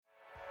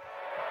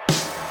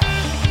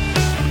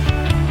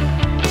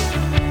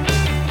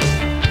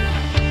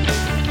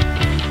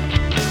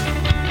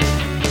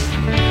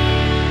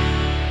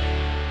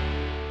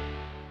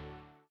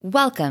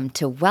Welcome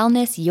to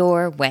Wellness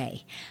Your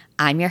Way.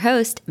 I'm your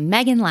host,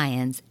 Megan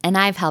Lyons, and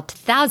I've helped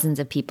thousands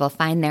of people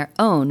find their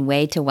own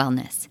way to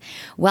wellness.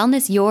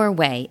 Wellness Your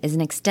Way is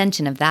an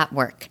extension of that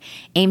work,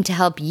 aimed to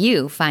help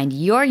you find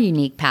your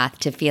unique path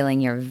to feeling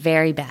your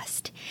very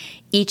best.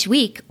 Each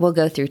week, we'll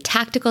go through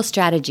tactical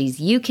strategies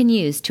you can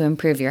use to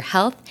improve your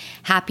health,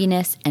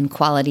 happiness, and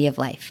quality of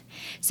life.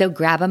 So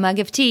grab a mug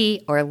of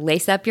tea or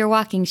lace up your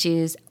walking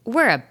shoes.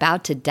 We're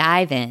about to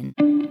dive in.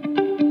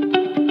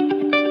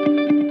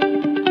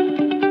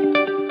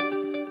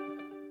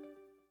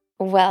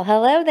 Well,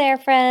 hello there,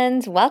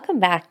 friends. Welcome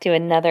back to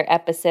another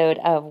episode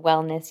of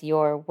Wellness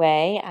Your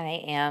Way.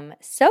 I am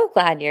so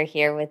glad you're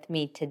here with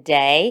me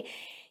today.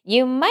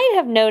 You might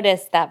have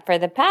noticed that for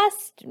the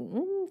past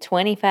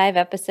 25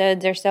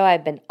 episodes or so,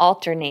 I've been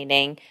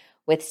alternating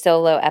with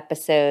solo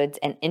episodes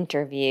and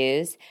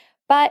interviews.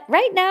 But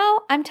right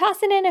now, I'm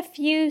tossing in a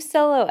few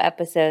solo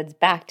episodes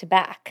back to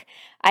back.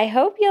 I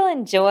hope you'll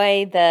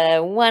enjoy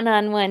the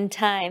one-on-one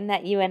time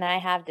that you and I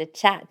have to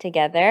chat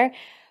together.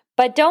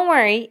 But don't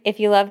worry, if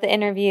you love the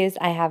interviews,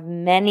 I have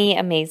many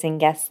amazing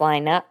guests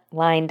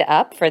lined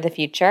up for the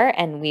future,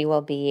 and we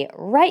will be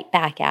right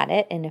back at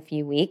it in a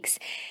few weeks,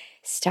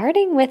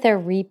 starting with a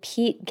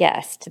repeat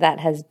guest that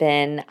has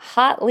been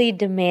hotly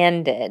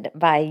demanded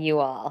by you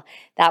all.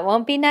 That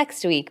won't be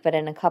next week, but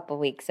in a couple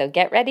weeks, so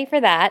get ready for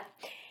that.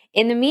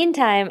 In the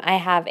meantime, I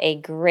have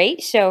a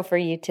great show for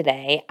you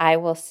today. I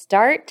will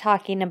start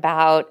talking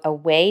about a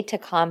way to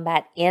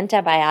combat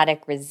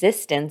antibiotic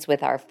resistance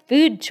with our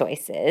food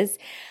choices.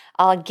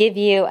 I'll give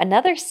you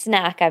another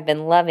snack I've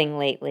been loving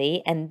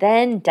lately, and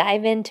then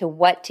dive into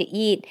what to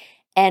eat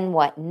and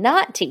what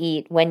not to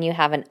eat when you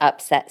have an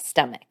upset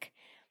stomach.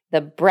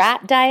 The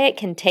brat diet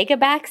can take a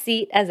back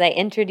seat as I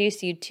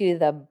introduce you to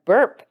the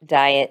burp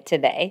diet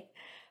today.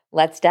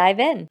 Let's dive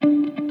in.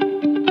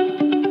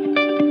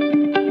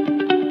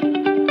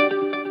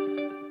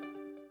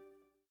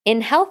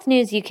 In health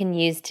news you can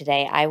use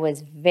today, I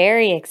was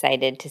very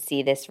excited to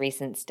see this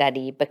recent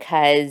study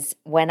because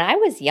when I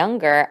was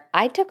younger,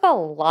 I took a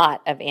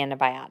lot of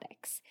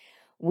antibiotics.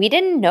 We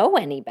didn't know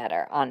any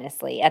better,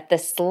 honestly. At the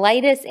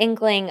slightest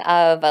inkling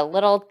of a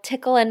little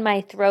tickle in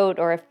my throat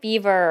or a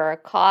fever or a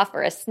cough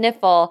or a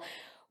sniffle,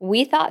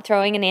 we thought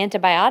throwing an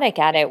antibiotic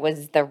at it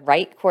was the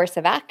right course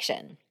of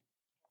action.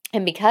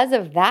 And because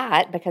of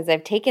that, because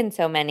I've taken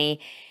so many,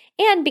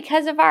 and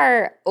because of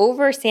our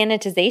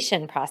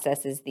over-sanitization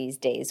processes these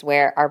days,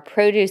 where our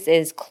produce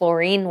is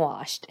chlorine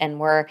washed and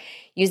we're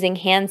using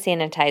hand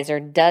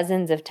sanitizer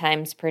dozens of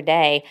times per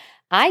day,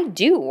 I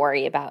do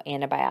worry about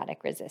antibiotic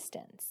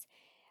resistance.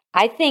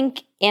 I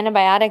think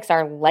antibiotics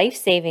are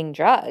life-saving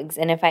drugs,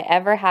 and if I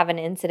ever have an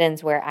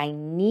incidence where I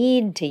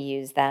need to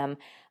use them,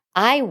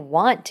 I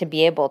want to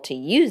be able to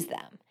use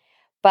them.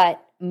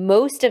 But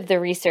most of the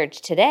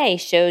research today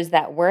shows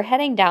that we're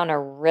heading down a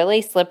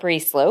really slippery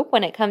slope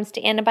when it comes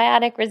to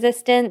antibiotic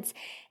resistance.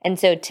 And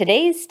so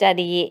today's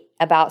study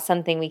about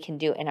something we can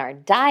do in our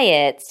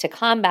diets to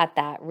combat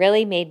that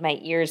really made my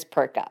ears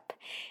perk up.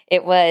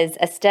 It was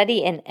a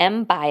study in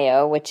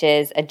MBio, which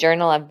is a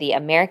journal of the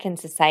American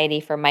Society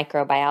for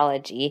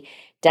Microbiology,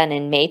 done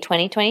in May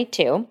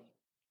 2022.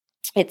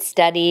 It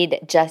studied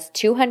just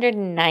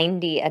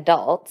 290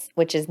 adults,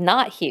 which is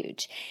not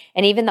huge.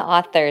 And even the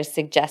authors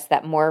suggest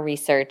that more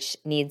research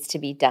needs to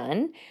be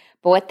done.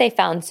 But what they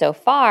found so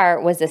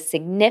far was a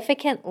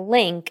significant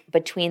link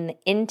between the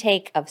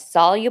intake of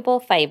soluble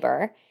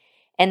fiber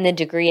and the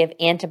degree of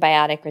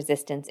antibiotic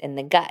resistance in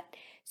the gut.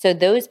 So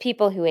those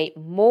people who ate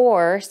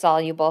more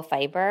soluble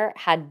fiber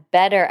had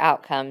better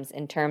outcomes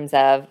in terms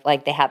of,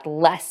 like, they had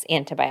less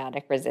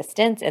antibiotic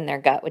resistance in their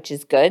gut, which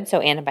is good.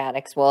 So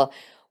antibiotics will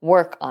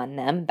work on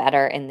them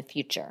better in the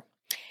future.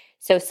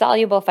 So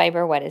soluble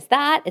fiber, what is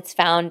that? It's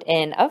found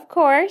in, of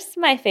course,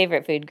 my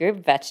favorite food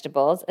group,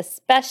 vegetables,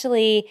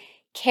 especially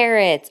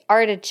carrots,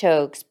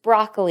 artichokes,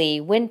 broccoli,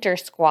 winter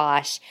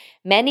squash.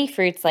 Many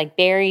fruits like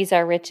berries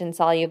are rich in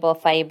soluble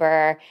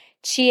fiber.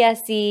 Chia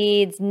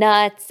seeds,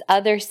 nuts,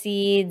 other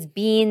seeds,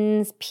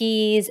 beans,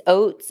 peas,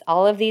 oats,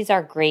 all of these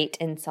are great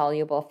in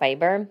soluble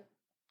fiber.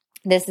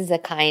 This is a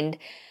kind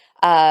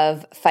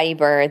of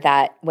fiber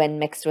that when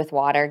mixed with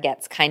water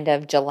gets kind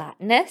of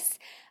gelatinous.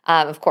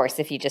 Of course,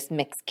 if you just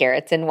mix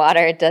carrots in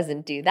water, it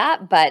doesn't do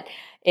that. But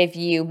if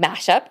you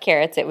mash up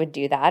carrots, it would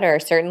do that. Or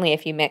certainly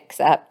if you mix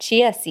up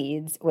chia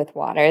seeds with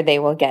water, they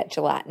will get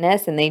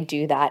gelatinous, and they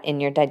do that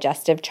in your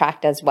digestive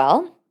tract as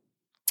well.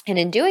 And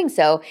in doing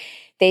so,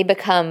 they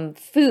become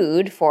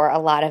food for a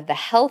lot of the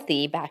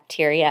healthy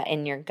bacteria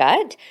in your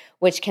gut,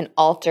 which can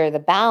alter the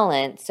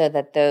balance so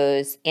that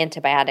those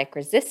antibiotic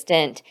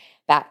resistant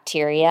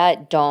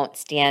bacteria don't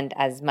stand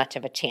as much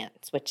of a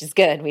chance, which is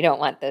good. We don't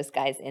want those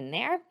guys in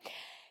there.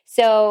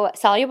 So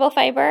soluble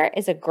fiber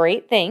is a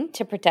great thing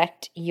to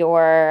protect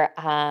your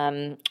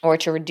or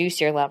to reduce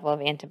your level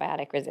of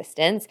antibiotic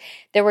resistance.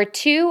 There were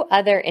two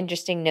other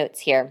interesting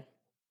notes here.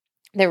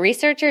 The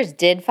researchers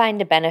did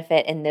find a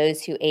benefit in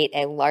those who ate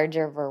a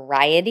larger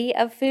variety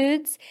of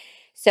foods.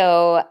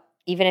 So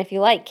even if you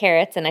like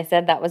carrots, and I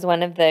said that was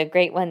one of the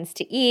great ones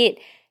to eat,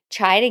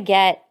 try to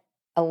get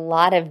a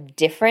lot of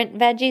different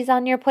veggies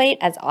on your plate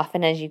as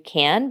often as you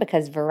can,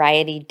 because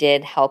variety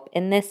did help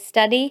in this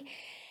study.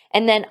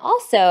 And then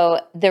also,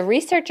 the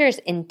researchers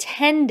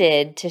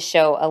intended to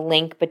show a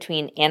link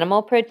between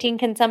animal protein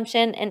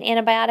consumption and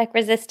antibiotic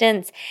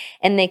resistance,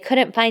 and they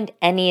couldn't find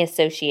any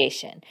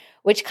association,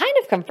 which kind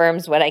of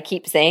confirms what I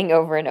keep saying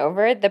over and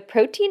over. The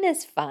protein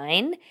is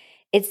fine.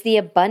 It's the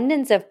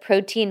abundance of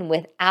protein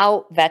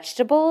without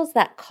vegetables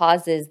that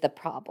causes the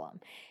problem.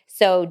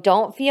 So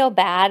don't feel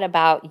bad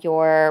about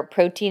your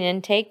protein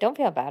intake. Don't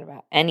feel bad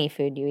about any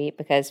food you eat,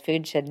 because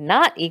food should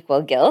not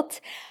equal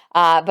guilt.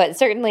 But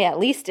certainly, at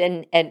least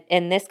in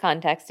this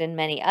context and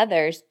many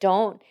others,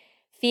 don't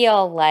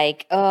feel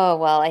like, oh,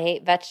 well, I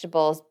hate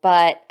vegetables,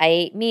 but I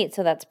ate meat,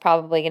 so that's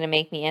probably going to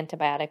make me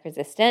antibiotic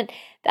resistant.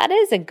 That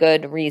is a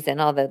good reason,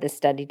 although this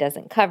study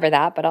doesn't cover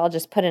that, but I'll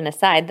just put an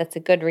aside. That's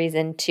a good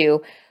reason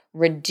to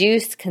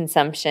reduce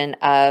consumption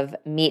of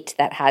meat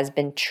that has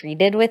been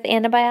treated with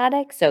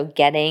antibiotics. So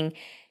getting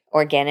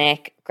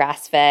organic,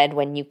 grass-fed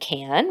when you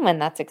can, when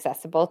that's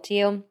accessible to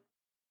you.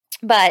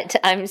 But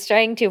I'm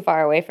straying too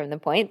far away from the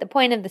point. The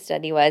point of the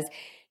study was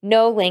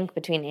no link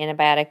between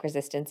antibiotic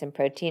resistance and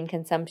protein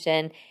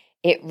consumption.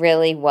 It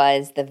really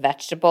was the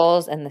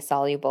vegetables and the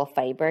soluble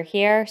fiber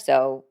here.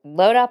 So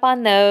load up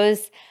on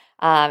those,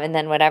 and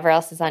then whatever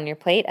else is on your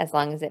plate, as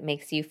long as it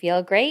makes you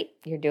feel great,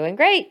 you're doing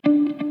great.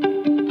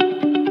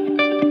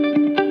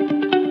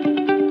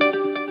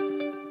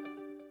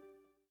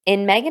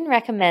 In Megan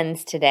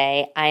Recommends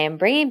today, I am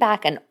bringing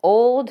back an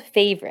old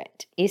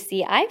favorite. You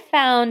see, I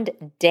found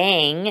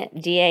Dang,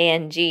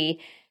 D-A-N-G,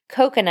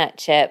 coconut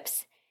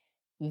chips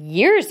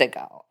years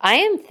ago. I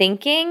am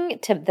thinking,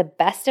 to the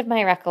best of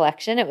my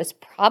recollection, it was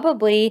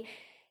probably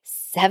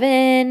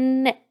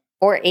 7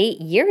 or 8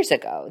 years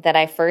ago that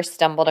I first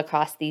stumbled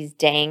across these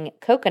Dang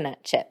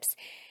coconut chips.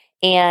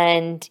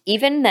 And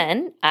even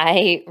then,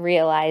 I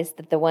realized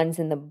that the ones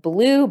in the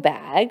blue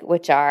bag,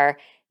 which are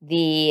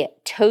the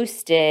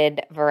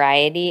toasted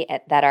variety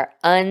that are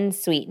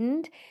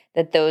unsweetened,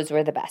 that those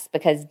were the best,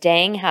 because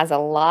Dang has a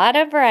lot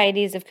of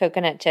varieties of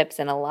coconut chips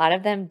and a lot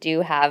of them do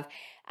have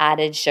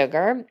added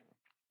sugar.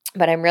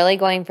 But I'm really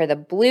going for the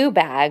blue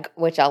bag,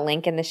 which I'll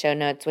link in the show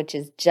notes, which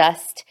is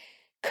just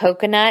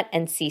coconut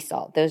and sea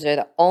salt. Those are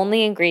the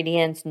only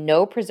ingredients,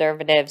 no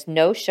preservatives,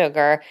 no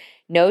sugar,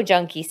 no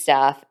junky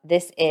stuff.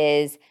 This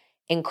is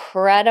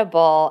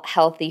incredible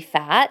healthy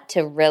fat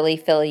to really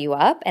fill you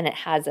up, and it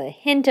has a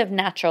hint of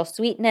natural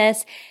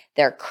sweetness.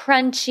 They're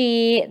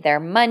crunchy,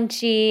 they're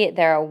munchy,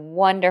 they're a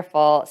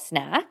wonderful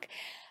snack.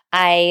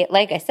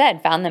 Like I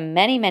said, found them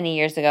many, many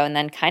years ago and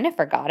then kind of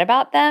forgot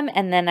about them.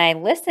 And then I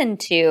listened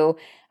to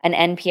an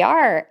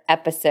NPR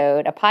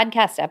episode, a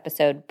podcast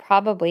episode,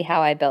 Probably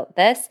How I Built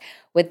This,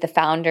 with the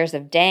founders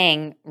of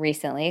Dang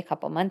recently, a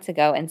couple months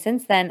ago. And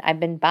since then, I've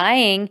been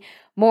buying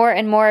more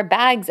and more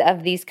bags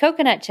of these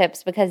coconut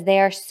chips because they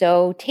are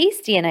so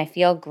tasty and I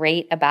feel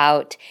great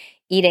about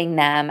eating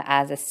them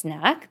as a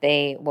snack.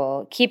 They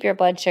will keep your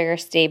blood sugar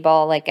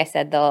stable. Like I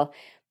said, they'll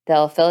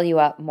fill you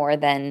up more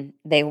than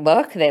they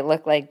look. They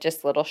look like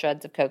just little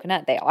shreds of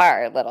coconut. They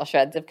are little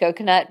shreds of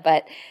coconut,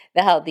 but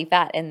the healthy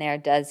fat in there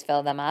does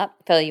fill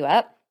you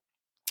up.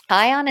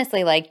 I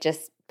honestly like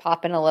just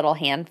popping a little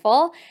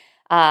handful,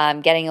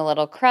 getting a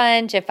little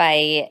crunch. If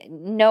I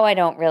know I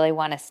don't really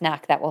want a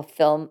snack that will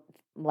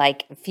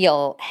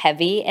feel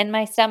heavy in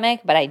my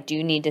stomach, but I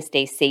do need to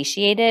stay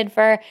satiated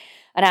for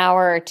an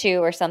hour or two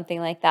or something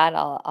like that,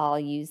 I'll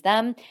use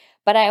them.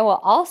 But I will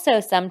also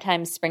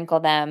sometimes sprinkle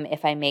them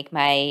if I make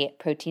my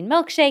protein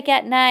milkshake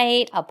at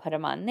night. I'll put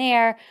them on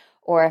there.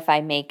 Or if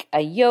I make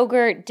a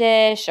yogurt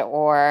dish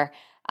or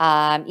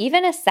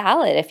even a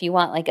salad, if you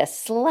want like a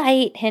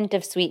slight hint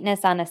of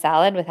sweetness on a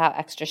salad without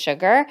extra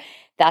sugar,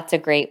 that's a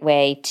great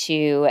way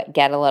to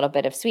get a little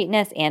bit of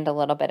sweetness and a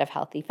little bit of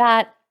healthy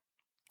fat.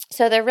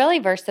 So they're really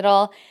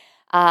versatile.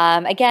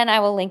 Again, I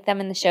will link them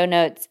in the show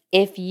notes.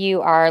 If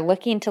you are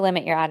looking to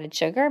limit your added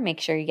sugar, make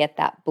sure you get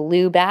that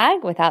blue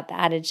bag without the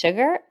added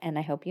sugar, and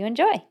I hope you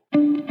enjoy.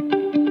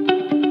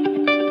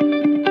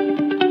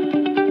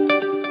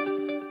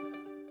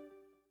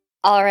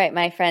 All right,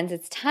 my friends,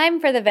 it's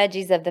time for the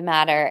veggies of the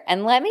matter.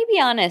 And let me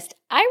be honest,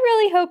 I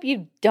really hope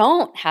you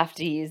don't have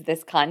to use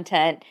this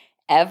content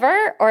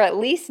ever, or at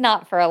least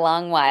not for a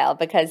long while,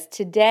 because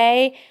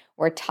today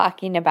we're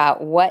talking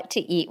about what to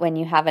eat when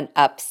you have an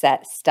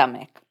upset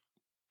stomach.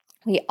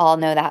 We all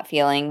know that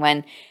feeling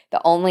when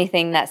the only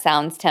thing that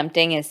sounds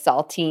tempting is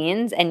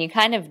saltines, and you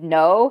kind of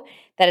know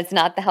that it's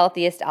not the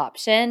healthiest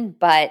option,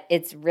 but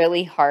it's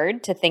really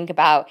hard to think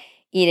about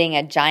eating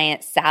a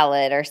giant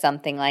salad or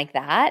something like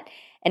that.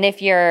 And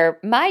if you're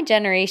my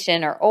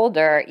generation or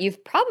older,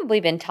 you've probably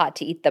been taught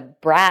to eat the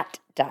brat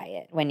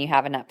diet when you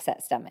have an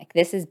upset stomach.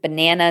 This is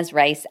bananas,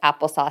 rice,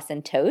 applesauce,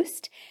 and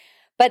toast.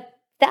 But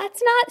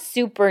that's not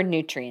super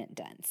nutrient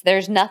dense.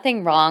 There's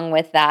nothing wrong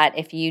with that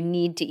if you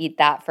need to eat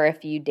that for a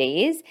few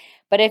days.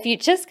 But if you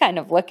just kind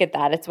of look at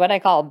that, it's what I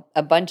call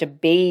a bunch of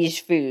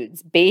beige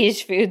foods.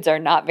 Beige foods are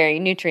not very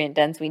nutrient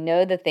dense. We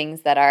know the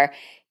things that are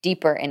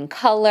deeper in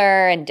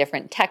color and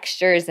different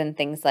textures and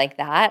things like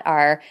that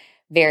are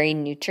very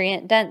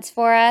nutrient dense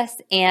for us.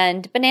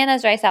 And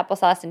bananas, rice,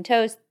 applesauce, and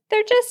toast,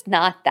 they're just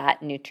not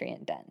that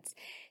nutrient dense.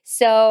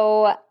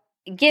 So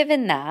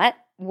given that,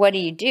 what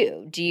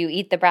do? Do you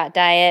eat the brat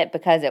diet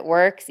because it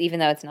works, even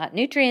though it's not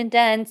nutrient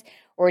dense?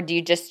 Or do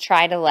you just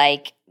try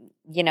to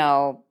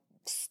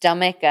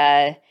stomach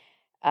a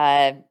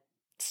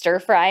stir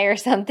fry or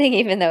something,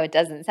 even though it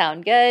doesn't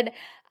sound good?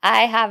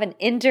 I have an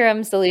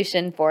interim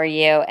solution for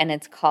you, and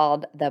it's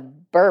called the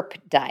BERP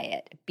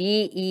diet,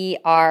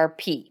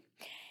 BERP.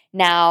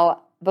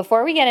 Now,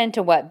 before we get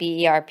into what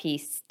BERP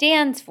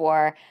stands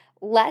for,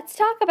 let's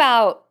talk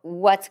about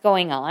what's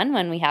going on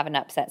when we have an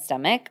upset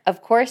stomach.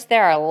 Of course,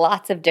 there are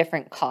lots of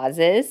different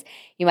causes.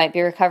 You might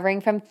be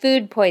recovering from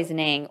food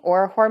poisoning,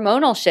 or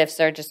hormonal shifts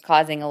are just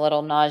causing a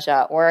little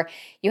nausea, or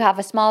you have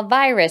a small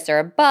virus or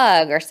a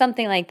bug or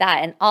something like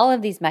that. And all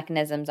of these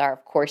mechanisms are,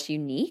 of course,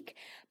 unique.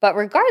 But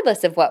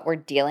regardless of what we're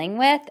dealing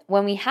with,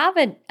 when we have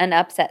an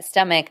upset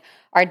stomach,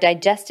 our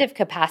digestive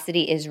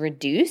capacity is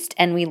reduced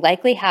and we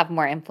likely have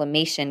more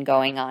inflammation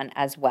going on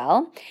as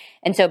well.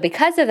 And so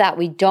because of that,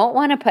 we don't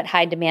want to put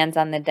high demands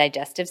on the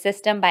digestive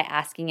system by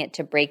asking it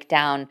to break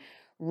down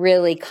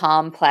really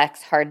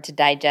complex, hard to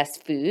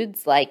digest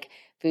foods like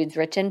foods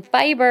rich in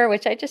fiber,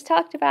 which I just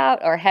talked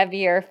about, or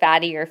heavier,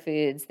 fattier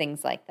foods,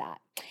 things like that.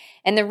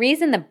 And the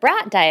reason the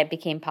brat diet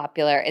became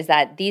popular is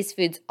that these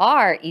foods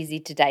are easy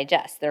to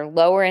digest. They're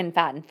lower in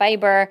fat and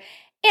fiber,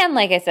 and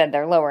like I said,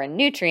 they're lower in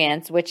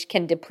nutrients, which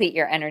can deplete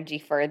your energy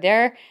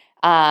further.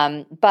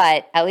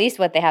 But at least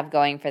what they have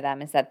going for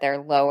them is that they're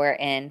lower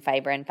in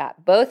fiber and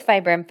fat. Both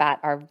fiber and fat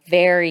are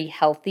very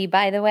healthy,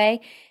 by the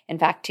way. In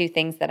fact, two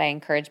things that I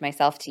encourage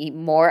myself to eat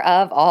more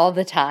of all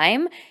the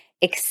time,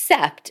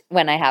 except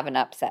when I have an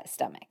upset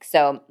stomach.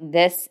 So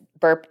this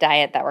BERP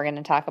diet that we're going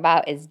to talk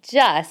about is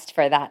just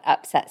for that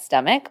upset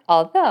stomach,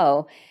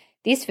 although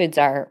these foods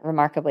are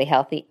remarkably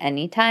healthy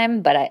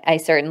anytime, but I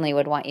certainly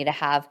would want you to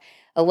have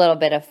a little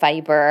bit of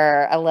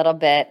fiber, a little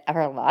bit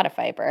or a lot of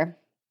fiber,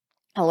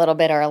 a little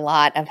bit or a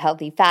lot of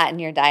healthy fat in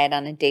your diet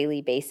on a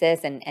daily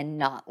basis and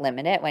not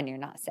limit it when you're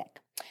not sick.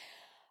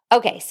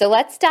 Okay, so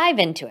let's dive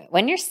into it.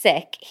 When you're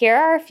sick, here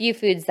are a few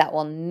foods that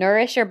will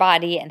nourish your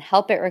body and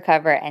help it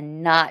recover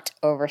and not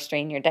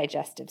overstrain your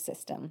digestive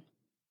system.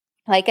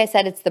 Like I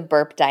said, it's the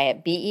BERP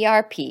diet,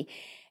 BERP,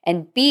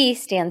 and B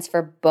stands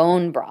for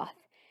bone broth.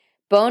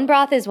 Bone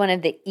broth is one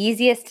of the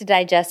easiest to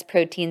digest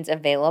proteins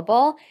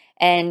available,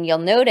 and you'll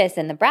notice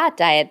in the brat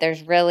diet,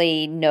 there's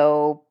really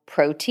no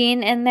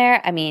protein in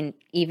there. I mean,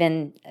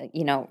 even,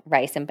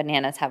 rice and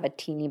bananas have a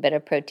teeny bit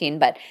of protein,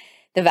 but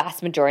the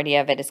vast majority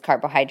of it is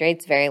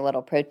carbohydrates, very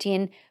little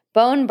protein.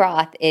 Bone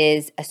broth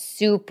is a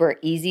super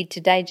easy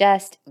to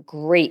digest,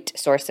 great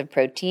source of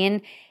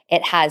protein.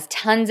 It has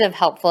tons of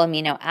helpful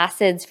amino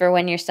acids for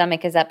when your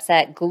stomach is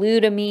upset.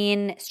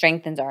 Glutamine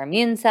strengthens our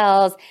immune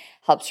cells,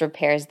 helps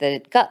repairs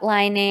the gut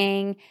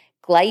lining.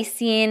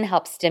 Glycine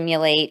helps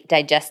stimulate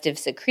digestive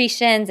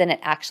secretions, and it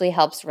actually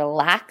helps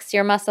relax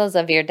your muscles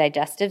of your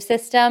digestive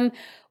system,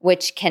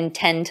 which can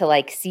tend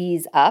to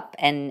seize up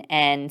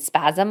and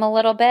spasm a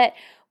little bit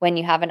when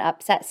you have an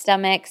upset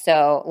stomach.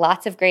 So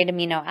lots of great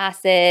amino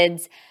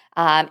acids,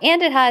 and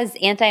it has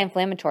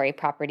anti-inflammatory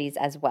properties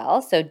as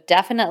well. So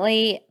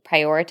definitely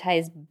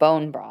prioritize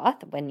bone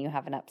broth when you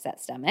have an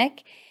upset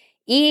stomach.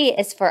 E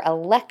is for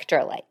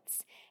electrolytes.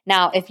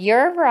 Now, if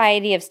your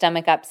variety of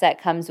stomach upset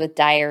comes with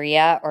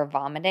diarrhea or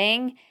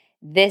vomiting,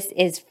 this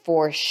is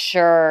for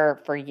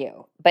sure for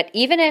you. But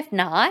even if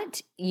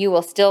not, you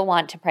will still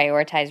want to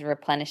prioritize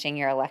replenishing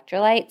your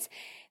electrolytes.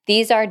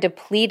 These are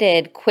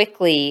depleted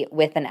quickly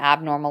with an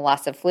abnormal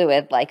loss of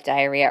fluid like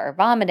diarrhea or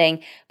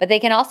vomiting, but they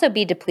can also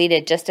be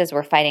depleted just as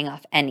we're fighting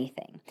off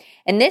anything.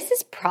 And this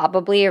is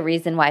probably a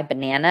reason why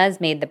bananas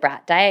made the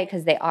brat diet,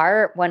 because they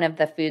are one of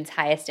the foods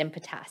highest in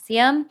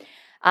potassium.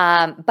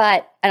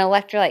 But an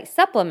electrolyte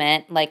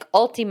supplement like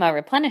Ultima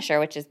Replenisher,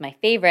 which is my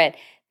favorite,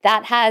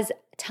 that has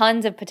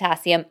tons of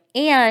potassium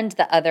and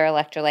the other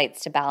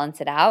electrolytes to balance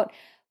it out.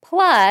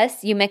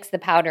 Plus, you mix the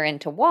powder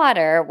into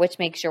water, which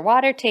makes your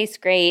water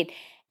taste great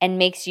and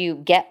makes you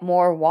get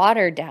more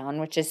water down,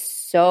 which is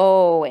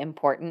so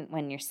important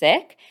when you're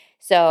sick.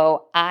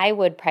 So I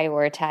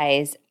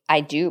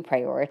do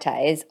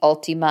prioritize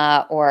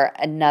Ultima or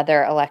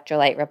another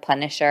electrolyte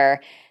replenisher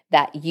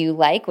that you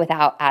like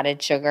without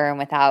added sugar and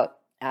without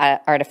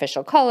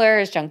artificial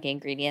colors, junky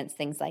ingredients,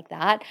 things like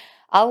that.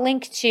 I'll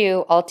link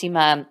to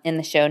Ultima in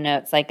the show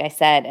notes, like I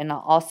said, and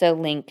I'll also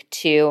link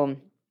to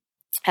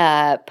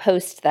a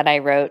post that I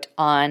wrote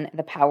on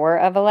the power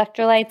of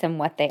electrolytes and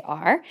what they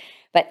are.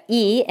 But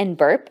E in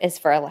BERP is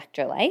for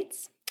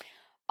electrolytes.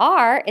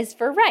 R is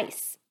for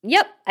rice.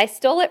 Yep, I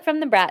stole it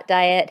from the brat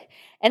diet.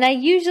 And I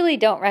usually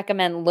don't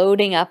recommend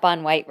loading up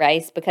on white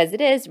rice because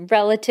it is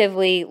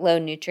relatively low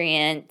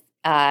nutrient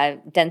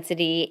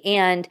density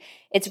and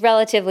it's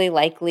relatively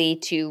likely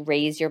to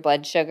raise your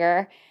blood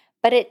sugar.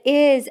 But it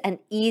is an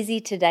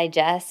easy to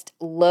digest,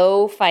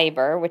 low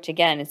fiber, which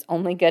again is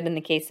only good in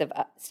the case of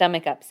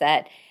stomach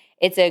upset.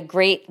 It's a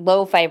great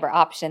low fiber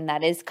option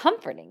that is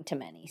comforting to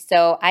many.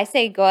 So I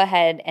say go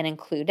ahead and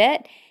include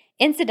it.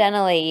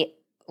 Incidentally,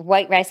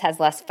 white rice has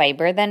less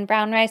fiber than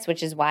brown rice,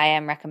 which is why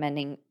I'm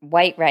recommending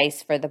white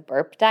rice for the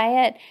burp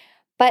diet.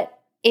 But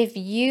if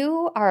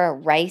you are a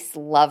rice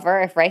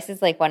lover, if rice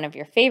is like one of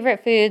your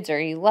favorite foods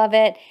or you love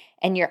it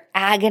and you're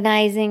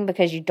agonizing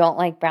because you don't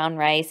like brown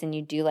rice and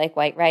you do like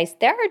white rice,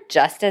 there are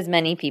just as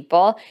many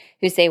people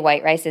who say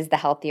white rice is the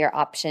healthier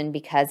option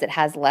because it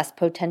has less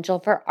potential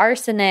for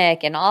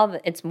arsenic and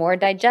it's more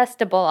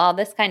digestible, all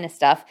this kind of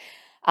stuff.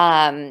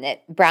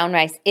 Brown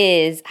rice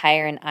is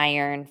higher in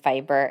iron,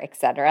 fiber,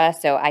 etc.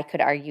 So I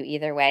could argue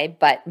either way,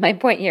 but my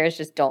point here is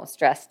just don't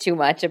stress too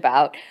much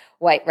about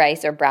white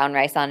rice or brown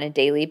rice on a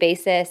daily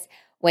basis.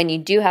 When you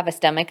do have a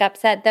stomach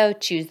upset though,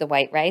 choose the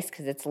white rice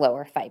because it's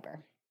lower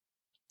fiber.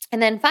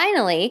 And then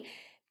finally,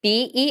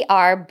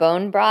 BER,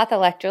 bone broth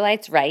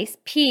electrolytes rice.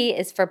 P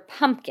is for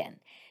pumpkin.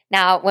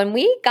 Now, when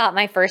we got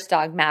my first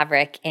dog,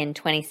 Maverick, in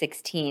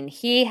 2016,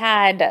 he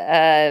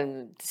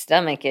had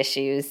stomach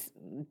issues.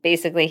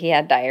 Basically, he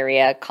had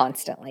diarrhea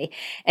constantly.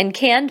 And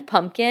canned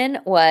pumpkin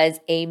was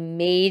a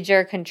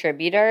major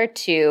contributor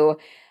to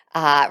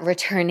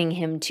returning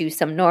him to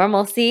some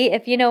normalcy,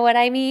 if you know what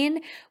I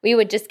mean. We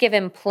would just give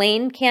him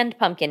plain canned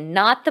pumpkin,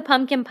 not the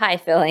pumpkin pie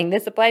filling.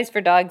 This applies for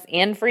dogs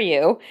and for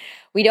you.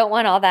 We don't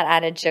want all that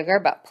added sugar,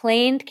 but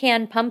plain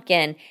canned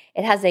pumpkin,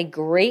 it has a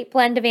great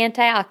blend of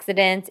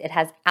antioxidants. It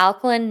has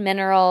alkaline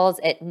minerals.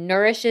 It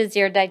nourishes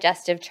your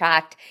digestive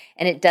tract,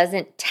 and it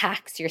doesn't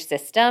tax your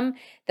system.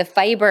 The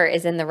fiber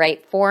is in the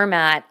right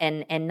format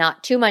and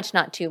not too much,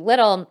 not too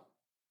little.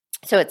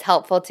 So it's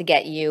helpful to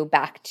get you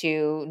back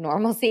to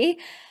normalcy.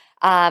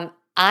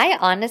 I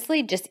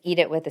honestly just eat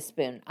it with a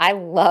spoon. I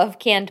love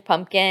canned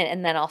pumpkin,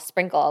 and then I'll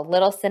sprinkle a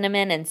little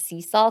cinnamon and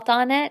sea salt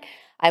on it.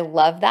 I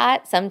love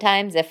that.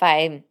 Sometimes if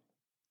I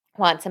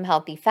want some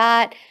healthy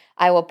fat,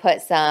 I will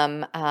put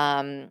some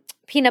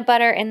peanut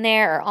butter in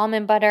there or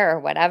almond butter or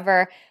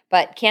whatever.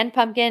 But canned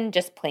pumpkin,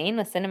 just plain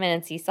with cinnamon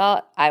and sea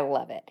salt, I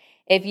love it.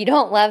 If you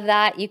don't love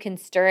that, you can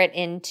stir it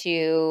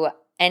into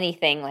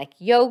anything like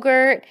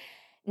yogurt.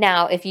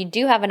 Now, if you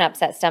do have an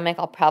upset stomach,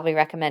 I'll probably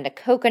recommend a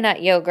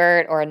coconut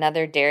yogurt or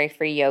another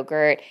dairy-free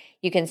yogurt.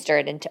 You can stir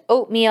it into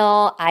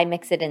oatmeal. I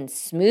mix it in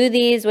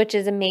smoothies, which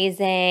is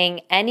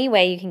amazing. Any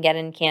way you can get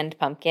in canned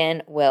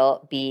pumpkin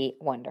will be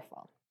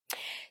wonderful.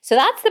 So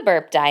that's the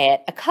burp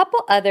diet. A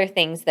couple other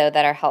things, though,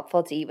 that are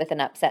helpful to eat with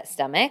an upset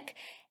stomach.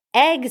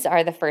 Eggs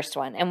are the first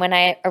one. And when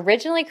I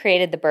originally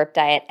created the burp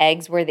diet,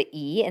 eggs were the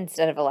E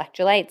instead of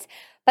electrolytes.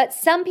 But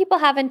some people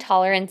have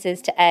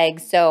intolerances to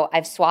eggs, so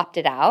I've swapped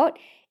it out.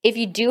 If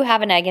you do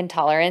have an egg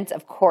intolerance,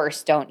 of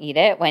course, don't eat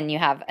it when you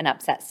have an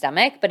upset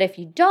stomach. But if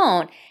you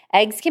don't,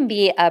 eggs can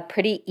be a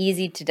pretty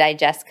easy to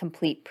digest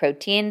complete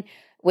protein,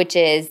 which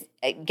is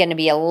going to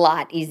be a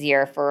lot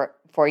easier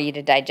for you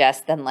to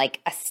digest than like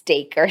a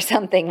steak or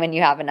something when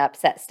you have an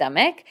upset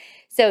stomach.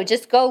 So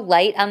just go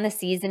light on the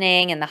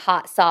seasoning and the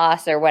hot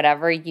sauce or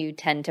whatever you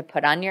tend to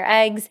put on your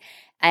eggs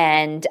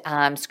and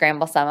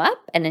scramble some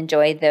up and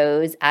enjoy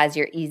those as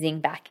you're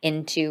easing back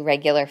into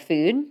regular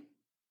food.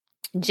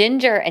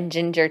 Ginger and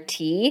ginger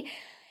tea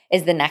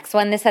is the next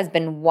one. This has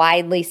been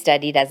widely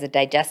studied as a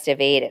digestive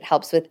aid. It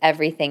helps with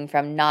everything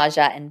from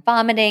nausea and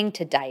vomiting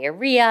to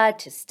diarrhea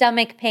to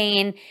stomach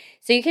pain.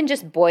 So you can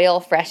just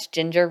boil fresh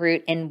ginger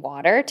root in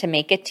water to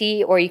make a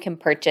tea, or you can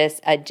purchase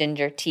a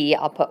ginger tea.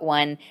 I'll put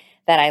one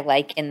that I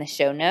like in the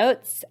show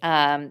notes.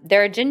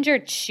 There are ginger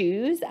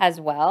chews as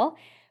well,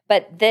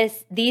 but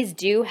these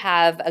do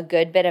have a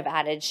good bit of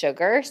added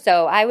sugar.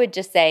 So I would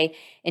just say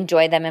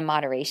enjoy them in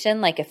moderation,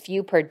 like a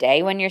few per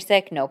day when you're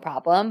sick, no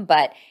problem.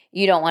 But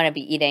you don't want to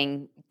be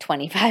eating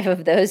 25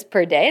 of those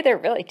per day. They're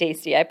really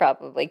tasty. I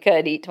probably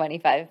could eat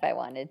 25 if I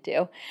wanted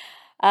to.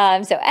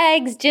 So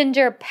eggs,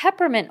 ginger,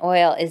 peppermint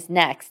oil is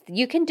next.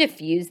 You can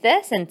diffuse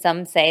this, and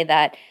some say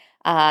that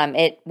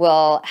it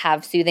will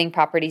have soothing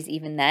properties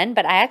even then,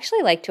 but I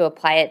actually like to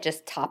apply it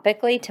just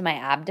topically to my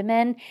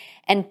abdomen.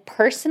 And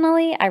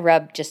personally, I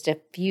rub just a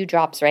few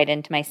drops right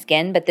into my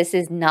skin, but this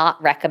is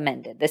not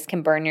recommended. This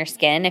can burn your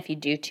skin if you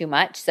do too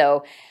much.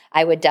 So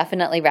I would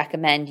definitely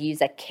recommend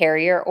use a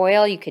carrier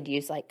oil. You could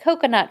use like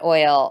coconut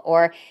oil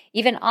or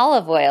even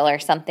olive oil or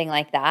something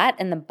like that.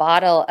 And the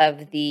bottle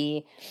of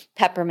the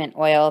peppermint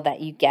oil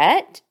that you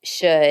get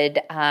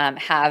should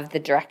have the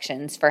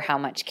directions for how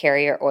much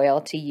carrier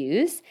oil to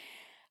use.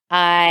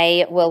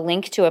 I will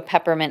link to a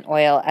peppermint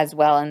oil as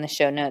well in the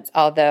show notes,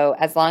 although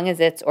as long as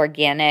it's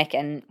organic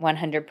and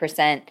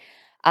 100%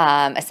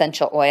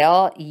 essential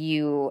oil,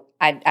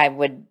 I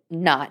would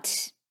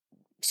not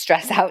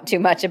stress out too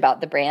much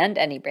about the brand.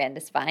 Any brand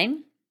is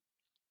fine.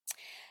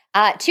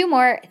 Two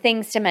more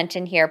things to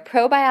mention here.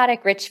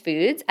 Probiotic-rich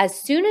foods. As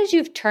soon as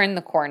you've turned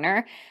the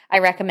corner, I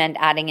recommend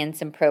adding in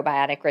some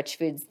probiotic-rich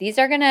foods. These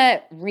are going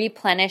to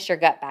replenish your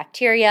gut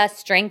bacteria,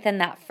 strengthen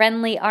that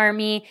friendly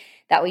army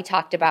that we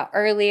talked about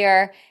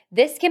earlier.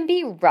 This can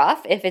be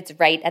rough if it's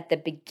right at the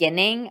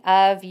beginning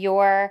of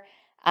your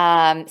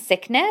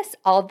sickness,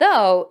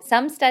 although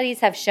some studies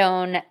have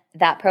shown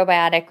that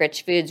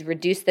probiotic-rich foods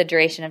reduce the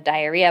duration of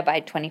diarrhea by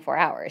 24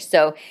 hours.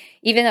 So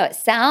even though it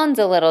sounds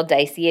a little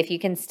dicey, if you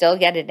can still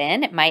get it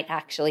in, it might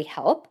actually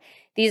help.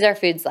 These are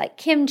foods like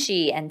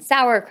kimchi and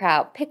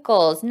sauerkraut,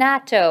 pickles,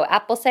 natto,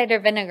 apple cider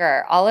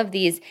vinegar. All of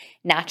these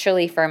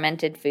naturally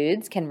fermented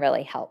foods can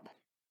really help.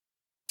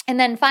 And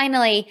then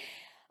finally,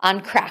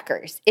 on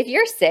crackers. If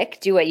you're sick,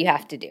 do what you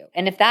have to do.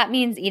 And if that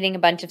means eating a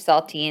bunch of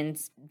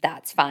saltines,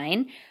 that's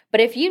fine.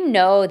 But if you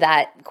know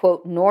that,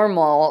 quote,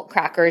 normal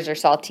crackers or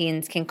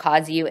saltines can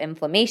cause you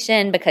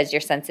inflammation because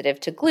you're sensitive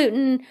to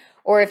gluten,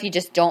 or if you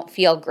just don't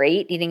feel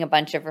great eating a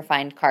bunch of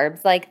refined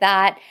carbs like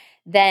that,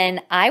 then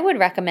I would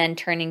recommend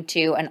turning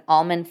to an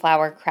almond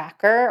flour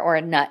cracker or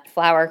a nut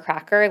flour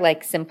cracker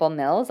like Simple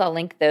Mills. I'll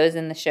link those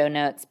in the show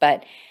notes.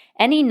 But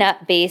any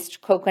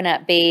nut-based,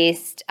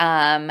 coconut-based,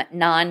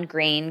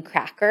 non-grain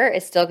cracker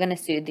is still going to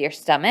soothe your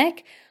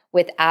stomach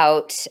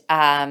without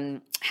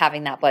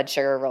having that blood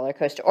sugar roller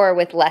coaster, or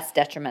with less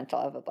detrimental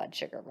of a blood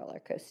sugar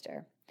roller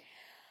coaster.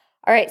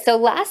 All right, so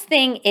last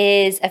thing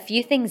is a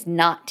few things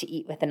not to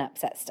eat with an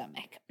upset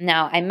stomach.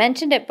 Now, I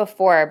mentioned it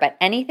before, but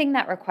anything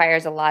that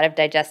requires a lot of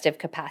digestive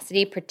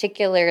capacity,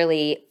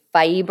 particularly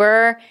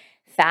fiber,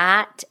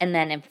 fat, and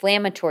then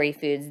inflammatory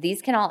foods,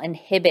 these can all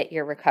inhibit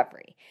your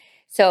recovery.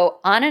 So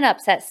on an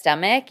upset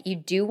stomach, you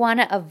do want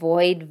to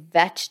avoid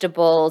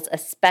vegetables,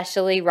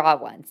 especially raw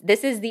ones.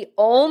 This is the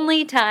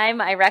only time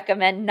I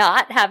recommend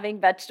not having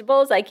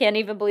vegetables. I can't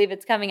even believe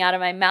it's coming out of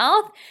my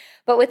mouth.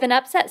 But with an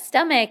upset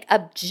stomach,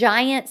 a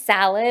giant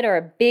salad or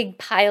a big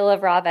pile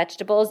of raw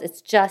vegetables, it's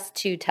just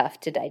too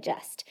tough to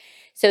digest.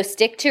 So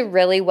stick to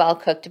really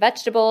well-cooked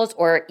vegetables,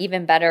 or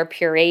even better,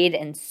 pureed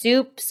in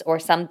soups or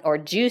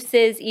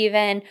juices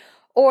even.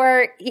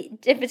 Or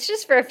if it's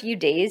just for a few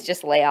days,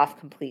 just lay off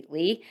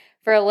completely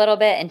for a little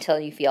bit until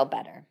you feel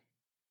better.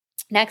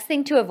 Next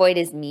thing to avoid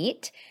is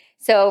meat.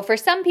 So for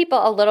some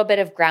people, a little bit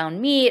of ground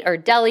meat or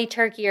deli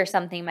turkey or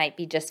something might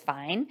be just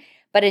fine.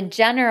 But in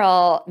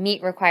general,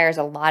 meat requires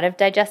a lot of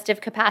digestive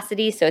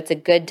capacity, so it's a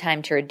good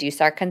time to reduce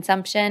our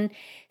consumption.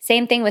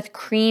 Same thing with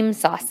cream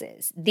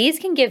sauces. These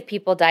can give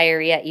people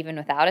diarrhea even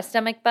without a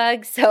stomach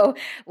bug, so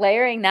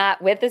layering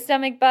that with a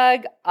stomach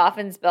bug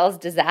often spells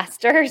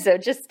disaster, so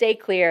just stay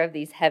clear of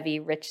these heavy,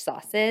 rich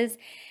sauces.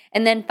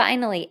 And then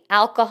finally,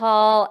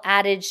 alcohol,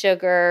 added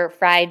sugar,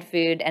 fried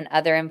food, and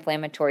other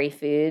inflammatory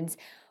foods.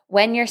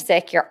 When you're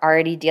sick, you're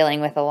already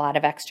dealing with a lot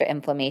of extra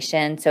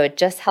inflammation, so it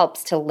just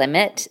helps to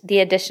limit the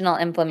additional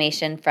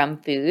inflammation from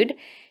food.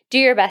 Do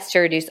your best to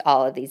reduce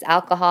all of these: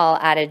 alcohol,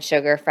 added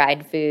sugar,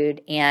 fried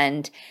food,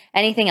 and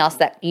anything else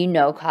that you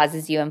know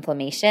causes you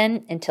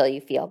inflammation until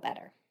you feel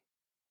better.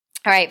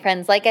 All right,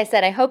 friends, like I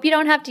said, I hope you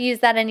don't have to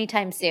use that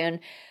anytime soon.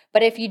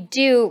 But if you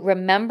do,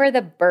 remember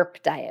the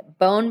BURP diet: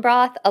 bone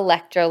broth,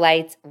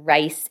 electrolytes,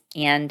 rice,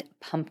 and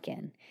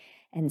pumpkin.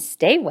 And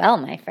stay well,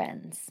 my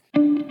friends.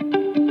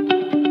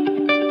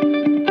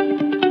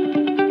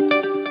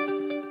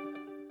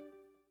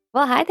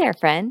 Well, hi there,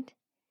 friend.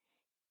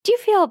 Do you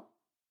feel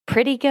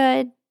pretty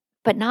good,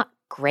 but not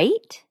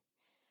great?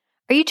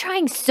 Are you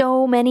trying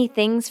so many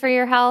things for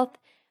your health,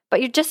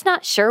 but you're just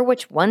not sure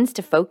which ones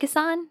to focus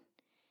on?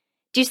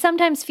 Do you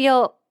sometimes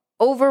feel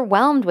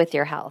overwhelmed with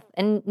your health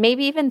and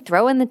maybe even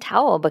throw in the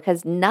towel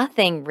because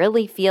nothing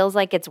really feels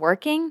like it's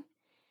working?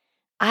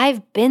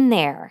 I've been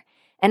there.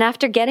 And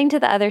after getting to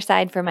the other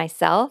side for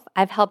myself,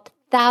 I've helped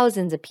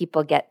thousands of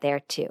people get there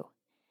too.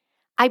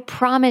 I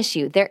promise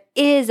you, there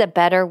is a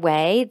better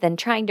way than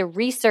trying to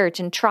research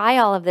and try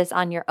all of this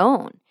on your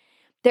own.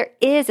 There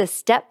is a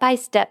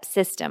step-by-step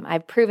system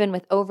I've proven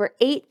with over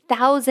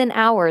 8,000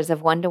 hours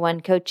of one-to-one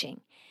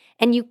coaching,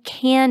 and you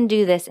can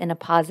do this in a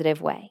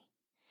positive way.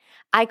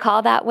 I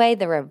call that way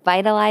the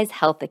Revitalize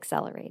Health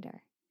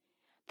Accelerator.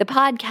 The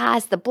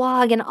podcast, the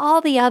blog, and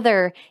all the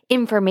other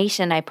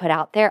information I put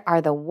out there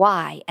are the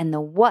why and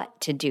the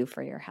what to do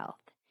for your health.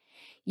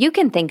 You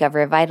can think of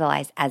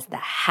Revitalize as the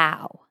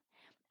how.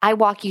 I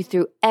walk you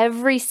through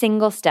every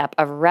single step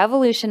of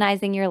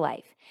revolutionizing your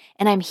life,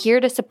 and I'm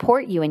here to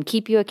support you and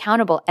keep you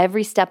accountable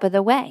every step of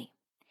the way.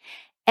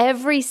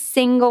 Every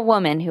single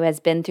woman who has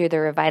been through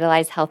the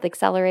Revitalize Health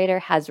Accelerator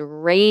has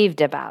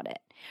raved about it.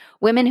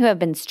 Women who have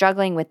been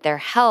struggling with their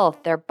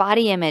health, their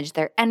body image,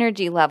 their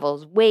energy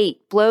levels,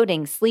 weight,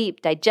 bloating,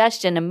 sleep,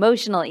 digestion,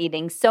 emotional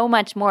eating, so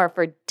much more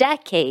for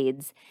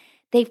decades,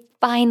 they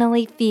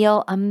finally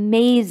feel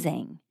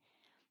amazing.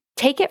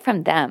 Take it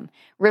from them.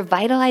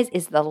 Revitalize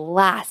is the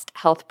last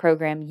health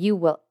program you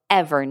will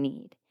ever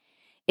need.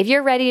 If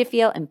you're ready to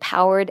feel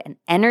empowered and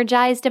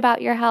energized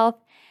about your health,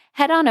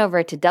 head on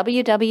over to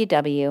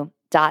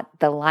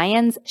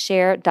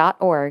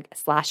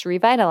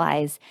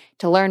www.thelionsshare.org/revitalize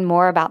to learn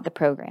more about the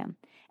program.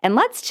 And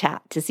let's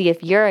chat to see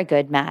if you're a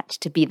good match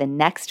to be the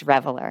next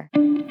reveler.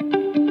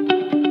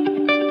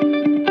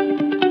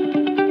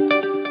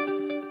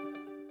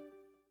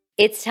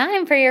 It's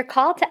time for your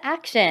call to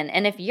action.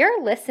 And if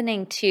you're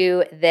listening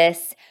to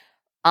this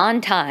on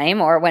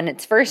time or when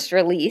it's first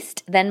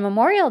released, then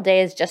Memorial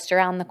Day is just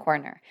around the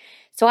corner.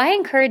 So I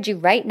encourage you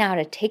right now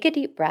to take a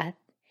deep breath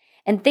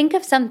and think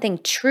of something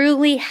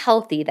truly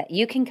healthy that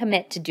you can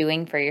commit to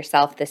doing for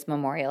yourself this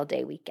Memorial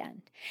Day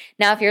weekend.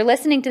 Now, if you're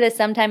listening to this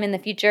sometime in the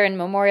future and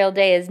Memorial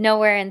Day is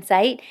nowhere in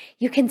sight,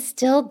 you can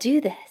still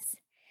do this.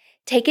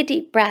 Take a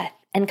deep breath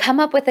and come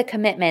up with a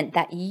commitment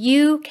that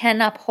you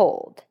can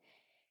uphold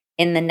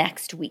in the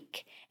next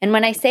week. And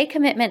when I say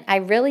commitment, I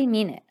really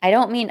mean it. I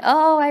don't mean,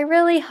 oh, I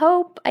really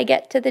hope I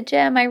get to the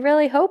gym. I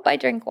really hope I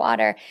drink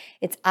water.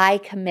 It's I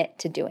commit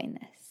to doing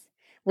this.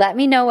 Let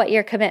me know what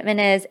your commitment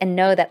is and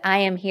know that I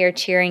am here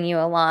cheering you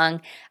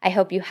along. I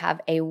hope you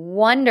have a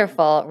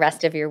wonderful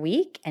rest of your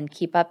week and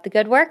keep up the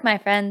good work, my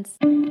friends.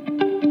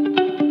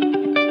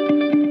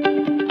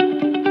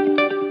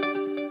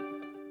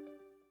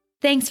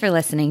 Thanks for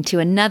listening to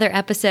another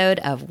episode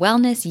of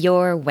Wellness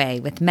Your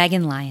Way with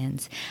Megan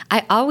Lyons.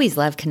 I always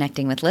love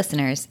connecting with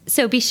listeners,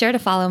 so be sure to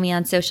follow me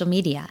on social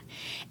media.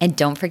 And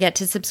don't forget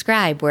to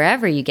subscribe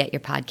wherever you get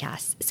your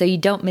podcasts so you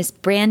don't miss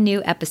brand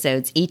new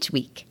episodes each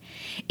week.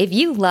 If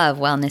you love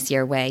Wellness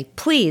Your Way,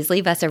 please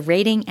leave us a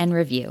rating and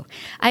review.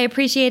 I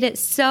appreciate it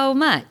so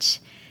much.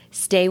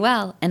 Stay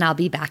well, and I'll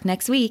be back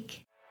next week.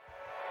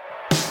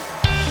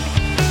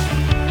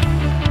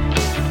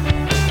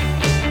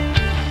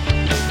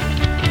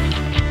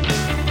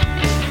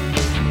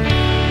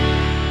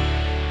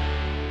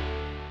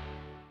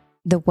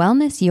 The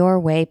Wellness Your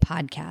Way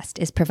podcast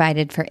is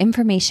provided for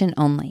information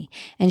only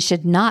and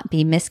should not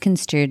be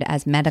misconstrued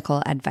as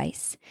medical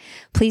advice.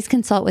 Please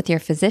consult with your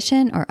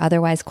physician or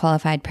otherwise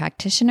qualified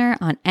practitioner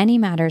on any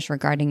matters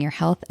regarding your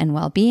health and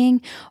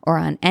well-being or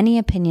on any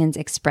opinions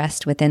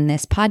expressed within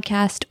this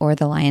podcast or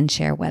the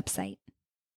Lionshare website.